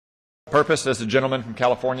purpose does the gentleman from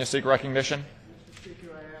California seek recognition? Mr.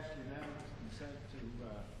 Speaker, I ask unanimous consent to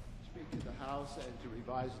speak to the House and to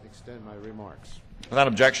revise and extend my remarks. Without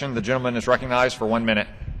objection, the gentleman is recognized for 1 minute.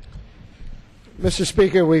 Mr.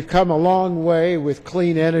 Speaker, we've come a long way with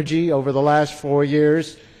clean energy over the last 4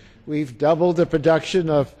 years. We've doubled the production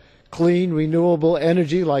of clean, renewable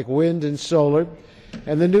energy like wind and solar,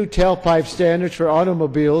 and the new tailpipe standards for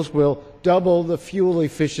automobiles will double the fuel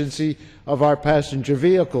efficiency of our passenger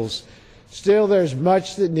vehicles. Still, there's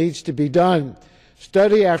much that needs to be done.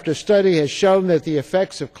 Study after study has shown that the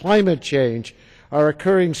effects of climate change are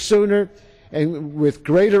occurring sooner and with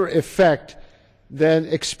greater effect than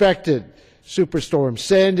expected. Superstorm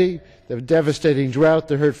Sandy, the devastating drought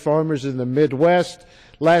that hurt farmers in the Midwest,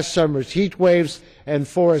 last summer's heat waves, and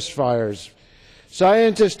forest fires.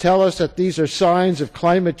 Scientists tell us that these are signs of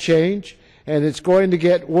climate change, and it's going to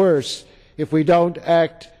get worse if we don't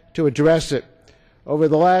act to address it. Over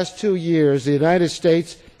the last 2 years, the United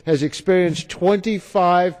States has experienced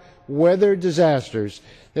 25 weather disasters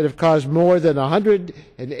that have caused more than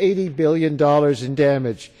 $180 billion in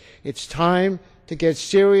damage. It's time to get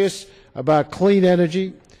serious about clean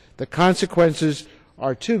energy. The consequences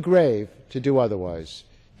are too grave to do otherwise.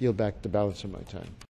 Yield back the balance of my time.